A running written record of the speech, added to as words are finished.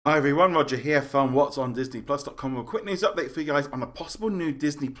Hi everyone, Roger here from What's on DisneyPlus.com with a quick news update for you guys on a possible new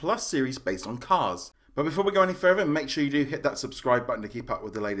Disney Plus series based on Cars. But before we go any further, make sure you do hit that subscribe button to keep up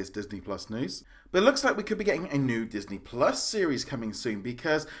with the latest Disney Plus news. But it looks like we could be getting a new Disney Plus series coming soon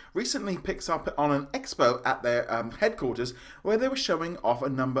because recently Pixar put on an expo at their headquarters where they were showing off a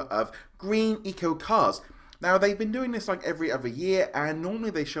number of green eco cars. Now, they've been doing this like every other year, and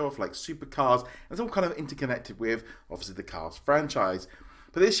normally they show off like supercars, and it's all kind of interconnected with, obviously, the Cars franchise.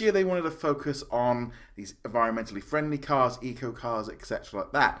 But this year they wanted to focus on these environmentally friendly cars, eco cars, etc.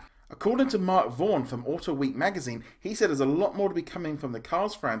 like that. According to Mark Vaughan from Auto Week magazine, he said there's a lot more to be coming from the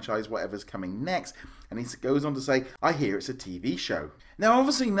Cars franchise, whatever's coming next, and he goes on to say, I hear it's a TV show. Now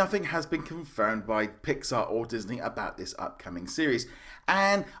obviously nothing has been confirmed by Pixar or Disney about this upcoming series,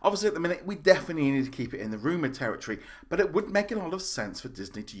 and obviously at the minute we definitely need to keep it in the rumour territory, but it would make a lot of sense for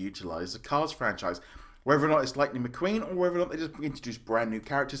Disney to utilise the Cars franchise. Whether or not it's Lightning McQueen or whether or not they just introduce brand new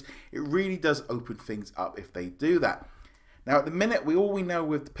characters, it really does open things up if they do that. Now at the minute, all we know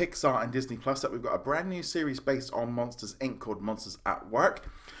with Pixar and Disney Plus that we've got a brand new series based on Monsters Inc. called Monsters at Work,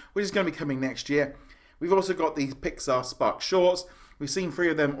 which is going to be coming next year. We've also got these Pixar Spark Shorts. We've seen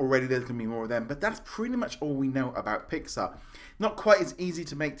 3 of them already, there's going to be more of them, but that's pretty much all we know about Pixar. Not quite as easy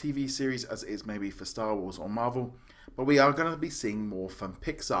to make TV series as it is maybe for Star Wars or Marvel, but we are going to be seeing more from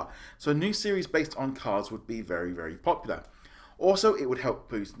Pixar. So a new series based on Cars would be very, very popular. Also, it would help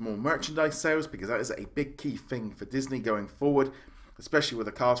boost more merchandise sales because that is a big key thing for Disney going forward, especially with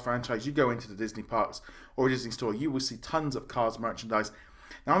the Cars franchise. You go into the Disney parks or a Disney store, you will see tons of Cars merchandise.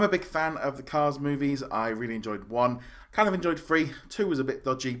 Now, I'm a big fan of the Cars movies. I really enjoyed 1, kind of enjoyed 3, 2 was a bit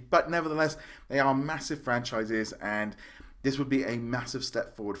dodgy, but nevertheless, they are massive franchises and this would be a massive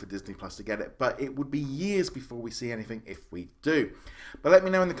step forward for Disney Plus to get it, but it would be years before we see anything if we do. But let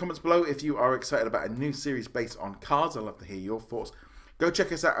me know in the comments below if you are excited about a new series based on Cars. I'd love to hear your thoughts. Go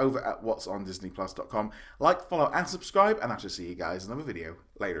check us out over at whatsondisneyplus.com. Like, follow, and subscribe, and I shall see you guys in another video.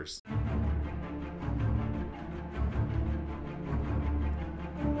 Laters.